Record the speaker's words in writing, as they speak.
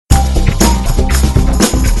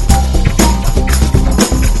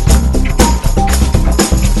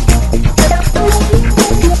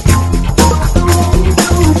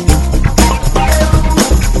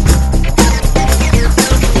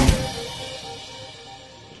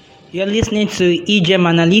You're listening to EGM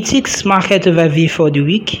Analytics Market Overview for the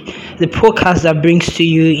week, the podcast that brings to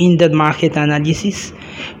you in-depth market analysis.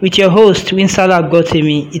 With your host, Winsala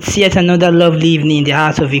Gbotemi, it's yet another lovely evening in the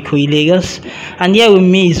heart of Ikoyi, Lagos. And here with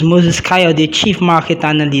me is Moses Kayo, the Chief Market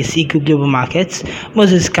Analyst, Eagle Global Markets.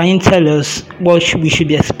 Moses, can you tell us what we should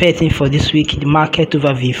be expecting for this week, the market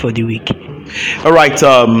overview for the week? All right.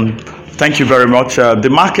 Thank you very much. The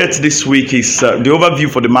market this week is the overview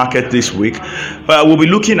for the market this week. We'll be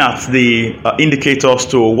looking at the indicators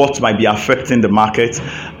to what might be affecting the market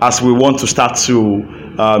as we want to start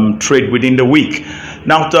to trade within the week.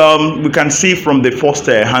 Now, we can see from the first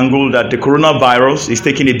angle that the coronavirus is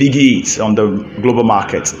taking a big hit on the global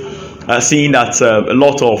market, seeing that a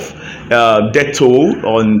lot of death toll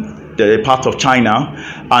on the part of China,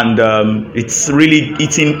 and it's really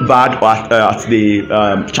eating bad at the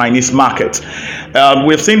Chinese market.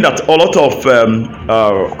 We've seen that a lot of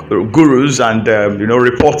gurus and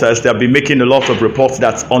reporters, they have been making a lot of reports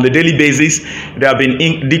that on a daily basis there have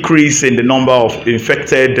been decrease in the number of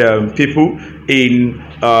infected people in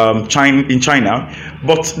China,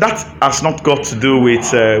 but that has not got to do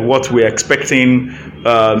with what we're expecting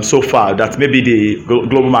so far, that maybe the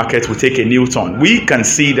global market will take a new turn. We can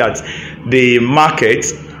see that the market,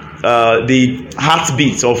 the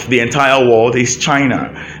heartbeat of the entire world is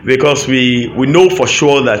China, because we know for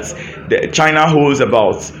sure that China holds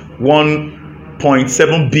about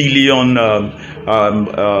 1.7 billion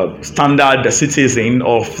standard citizen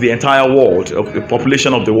of the entire world, of the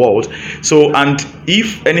population of the world. So, and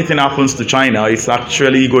if anything happens to China, it's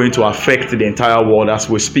actually going to affect the entire world as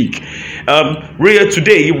we speak. Really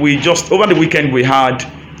today, over the weekend, we had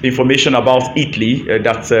information about Italy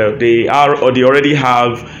that they already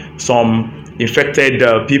have some infected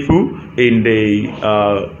people in the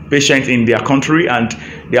patient in their country, and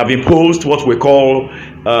they have imposed what we call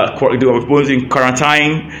imposing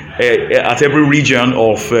quarantine at every region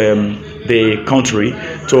of the country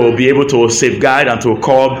to be able to safeguard and to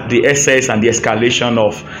curb the excess and the escalation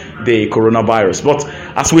of the coronavirus. But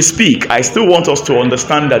as we speak, I still want us to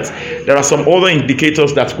understand that there are some other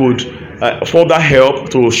indicators that could further help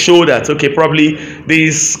to show that probably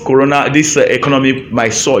this economy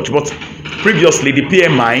might surge. But previously, the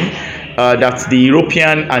PMI that the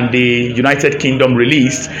European and the United Kingdom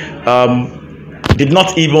released did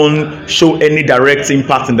not even show any direct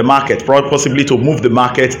impact in the market, possibly to move the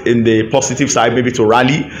market in the positive side, maybe to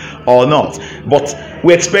rally or not. But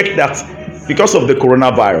we expect that because of the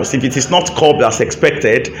coronavirus, if it is not curbed as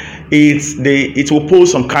expected, it will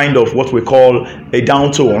pose some kind of what we call a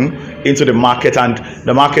downturn into the market, and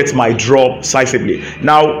the market might drop sizably.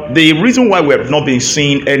 Now, the reason why we have not been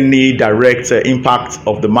seeing any direct impact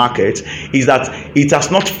of the market is that it has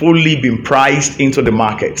not fully been priced into the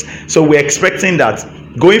market. So we're expecting that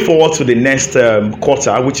going forward to the next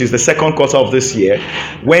quarter, which is the second quarter of this year,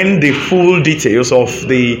 when the full details of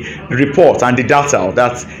the report and the data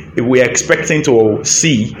that we are expecting to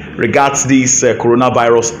see regards this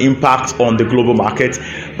coronavirus impact on the global market,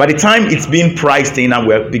 by the time it's being priced in and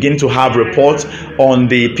we're beginning to have reports on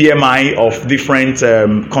the PMI of different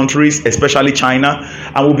countries, especially China,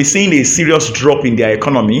 and we'll be seeing a serious drop in their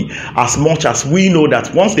economy, as much as we know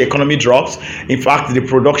that once the economy drops, in fact, the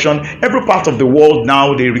production, every part of the world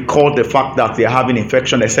now, they record the fact that they're having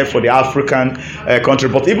infection, except for the African country.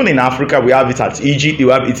 But even in Africa, we have it at Egypt, you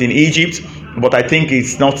have it in Egypt, but I think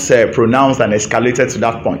it's not pronounced and escalated to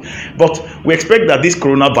that point. But we expect that this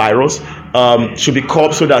coronavirus should be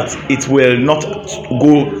curbed so that it will not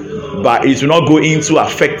go into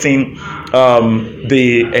affecting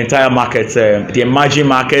the entire market, the emerging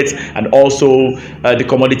market, and also the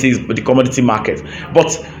commodity market.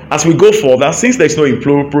 But as we go further, since there's no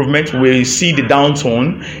improvement, we see the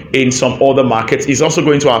downturn in some other markets. It's also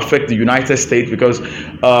going to affect the United States, because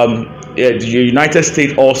the United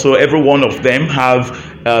States also, every one of them have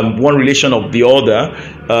one relation of the other,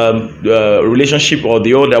 relationship or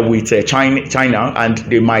the other with China, and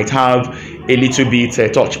they might have a little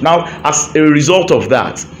bit touch. Now, as a result of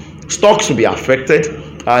that, stocks will be affected,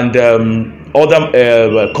 and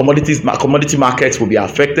other commodity markets will be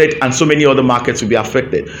affected, and so many other markets will be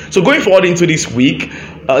affected. So going forward into this week,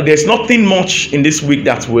 there's nothing much in this week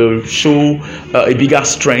that will show a bigger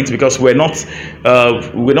strength, because we're not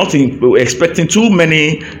expecting too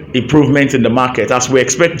many improvements in the market, as we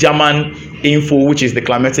expect German info, which is the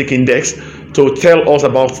climatic index, to tell us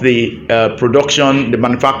about the production, the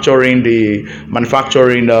manufacturing, the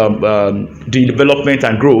development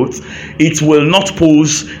and growth. It will not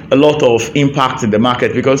pose a lot of impact in the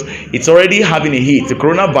market, because it's already having a hit. The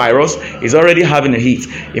coronavirus is already having a hit.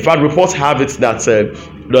 In fact, reports have it that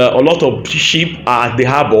a lot of ship are at the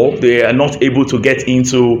harbor. They are not able to get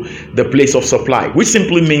into the place of supply, which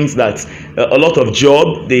simply means that a lot of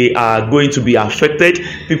jobs, they are going to be affected.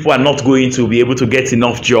 People are not going to be able to get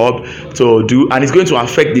enough job to do, and it's going to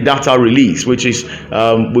affect the data release, which is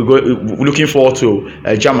we're looking forward to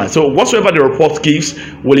German. So whatsoever the report gives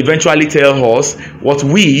will eventually tell us what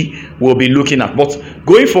we will be looking at. But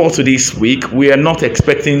going forward to this week, we are not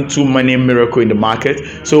expecting too many miracles in the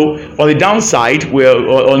market. So on the downside, we're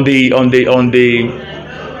on the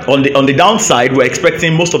downside, we're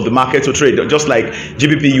expecting most of the market to trade, just like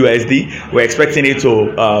GBP USD. We're expecting it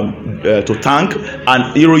to tank,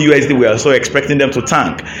 and Euro USD. We're also expecting them to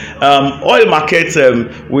tank. Oil market,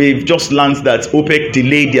 we've just learned that OPEC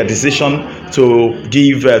delayed their decision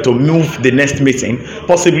to move the next meeting,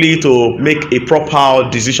 possibly to make a proper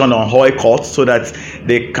decision on oil cuts, so that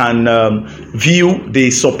they can view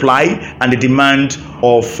the supply and the demand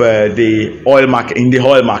of the oil market in the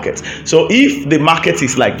oil market. So if the market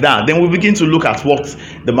is like that, then we begin to look at what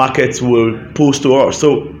the market will pose to us.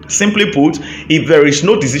 So simply put, if there is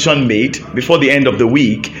no decision made before the end of the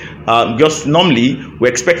week, just normally we're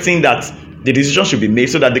expecting that the decision should be made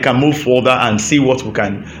so that they can move further and see what we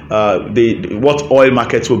can, what oil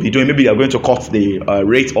markets will be doing. Maybe they are going to cut the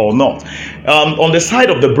rate or not. On the side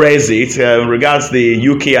of the Brexit, regards the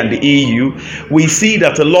UK and the EU, we see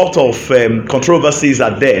that a lot of controversies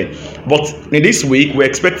are there. But in this week, we're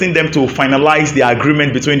expecting them to finalize the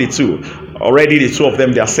agreement between the two. Already, the two of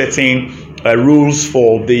them, they are setting rules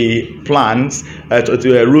for the plans,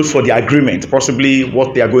 rules for the agreement, possibly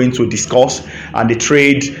what they are going to discuss, and the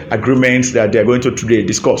trade agreements that they are going to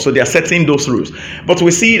discuss. So they are setting those rules. But we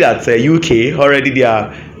see that UK already, they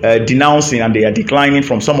are denouncing and they are declining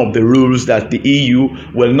from some of the rules that the EU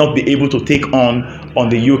will not be able to take on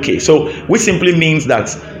the UK. So which simply means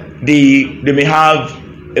that they may have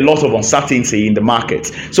a lot of uncertainty in the market.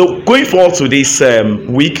 So going forward to this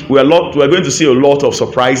week, we're going to see a lot of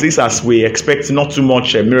surprises, as we expect not too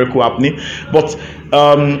much miracle happening. But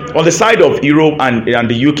on the side of Europe and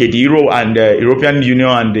the UK, the Euro and the European Union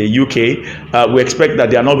and the UK, we expect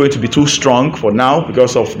that they are not going to be too strong for now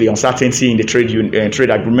because of the uncertainty in the trade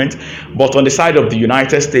agreement. But on the side of the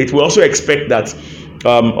United States, we also expect that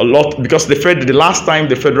a lot, because the last time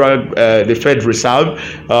the Fed Reserve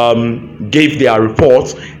gave their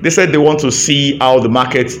report, they said they want to see how the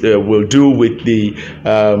market will do with the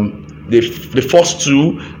first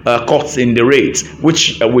two cuts in the rates,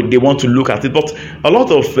 which they want to look at it. But a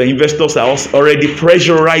lot of investors are already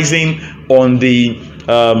pressurizing on the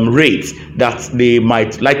rate that they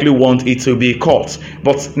might likely want it to be cut.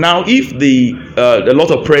 But now, if a lot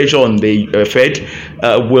of pressure on the Fed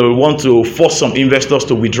will want to force some investors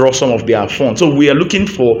to withdraw some of their funds, so we are looking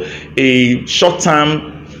for a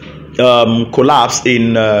short-term collapse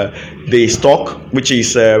in the stock, which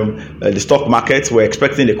is the stock market. We're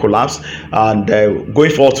expecting a collapse, and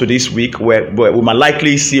going forward to this week, where we might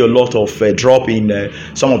likely see a lot of drop in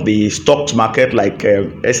some of the stocks market, like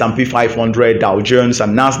S&P 500, Dow Jones,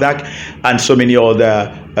 and Nasdaq, and so many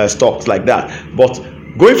other stocks like that. But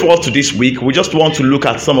going forward to this week, we just want to look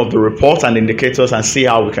at some of the reports and indicators and see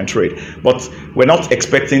how we can trade. But we're not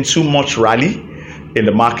expecting too much rally in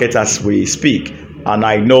the market as we speak. And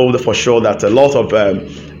I know for sure that a lot of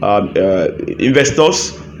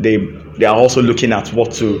investors, they are also looking at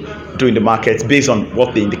what to do in the market based on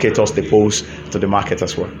what the indicators they pose to the market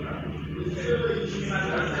as well.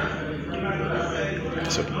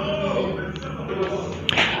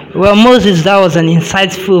 Well, Moses, that was an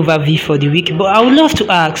insightful overview for the week. But I would love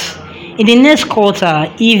to ask, in the next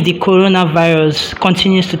quarter, if the coronavirus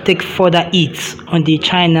continues to take further hits on the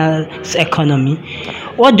China's economy,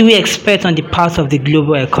 what do we expect on the part of the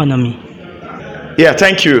global economy? Yeah,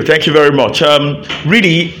 thank you very much.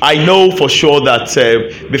 Really, I know for sure that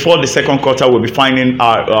before the second quarter, we'll be finding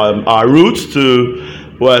our routes to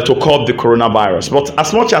curb the coronavirus. But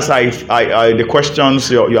as much as the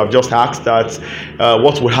questions you have just asked, that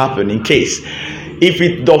what will happen in case if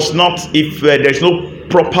there's no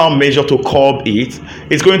proper measure to curb it,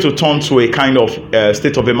 it's going to turn to a kind of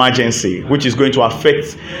state of emergency, which is going to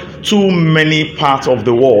affect too many parts of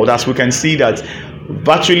the world. As we can see that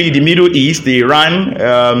virtually the Middle East, the Iran,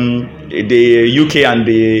 the UK and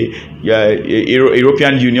the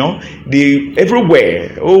European Union,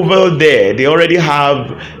 everywhere over there, they already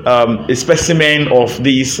have a specimen of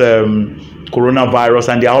this coronavirus,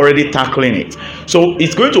 and they're already tackling it. So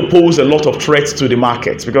it's going to pose a lot of threats to the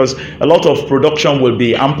markets, because a lot of production will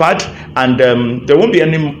be hampered, and there won't be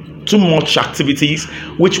any too much activities,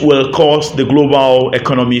 which will cause the global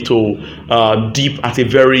economy to dip at a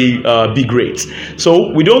very big rate.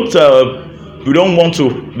 So we don't we don't want to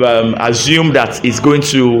assume that it's going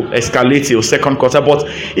to escalate till second quarter. But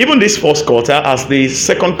even this first quarter, as the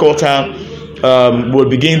second quarter will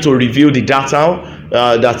begin to review the data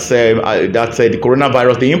that's the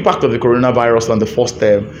coronavirus, the impact of the coronavirus on the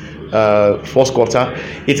first quarter,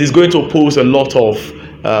 it is going to pose a lot of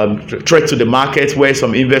threat to the market, where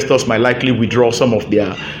some investors might likely withdraw some of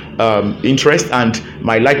their interest and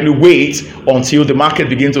might likely wait until the market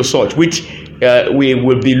begins to surge, which we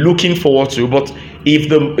will be looking forward to. But if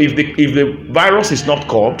the virus is not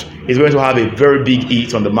curbed, it's going to have a very big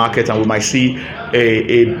hit on the market, and we might see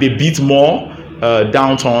a bit more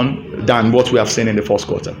downturn than what we have seen in the first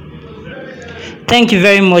quarter. Thank you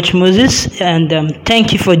very much, Moses, and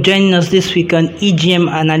thank you for joining us this week on EGM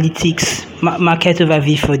Analytics Market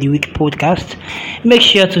Overview for the Week podcast. Make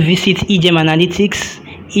sure to visit EGM Analytics,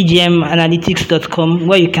 egmanalytics.com,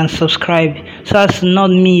 where you can subscribe so as to not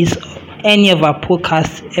miss any of our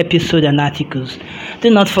podcast episodes and articles. Do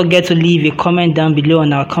not forget to leave a comment down below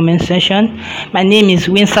on our comment section. My name is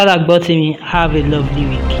Winsala Gbotemi. Have a lovely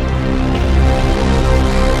week.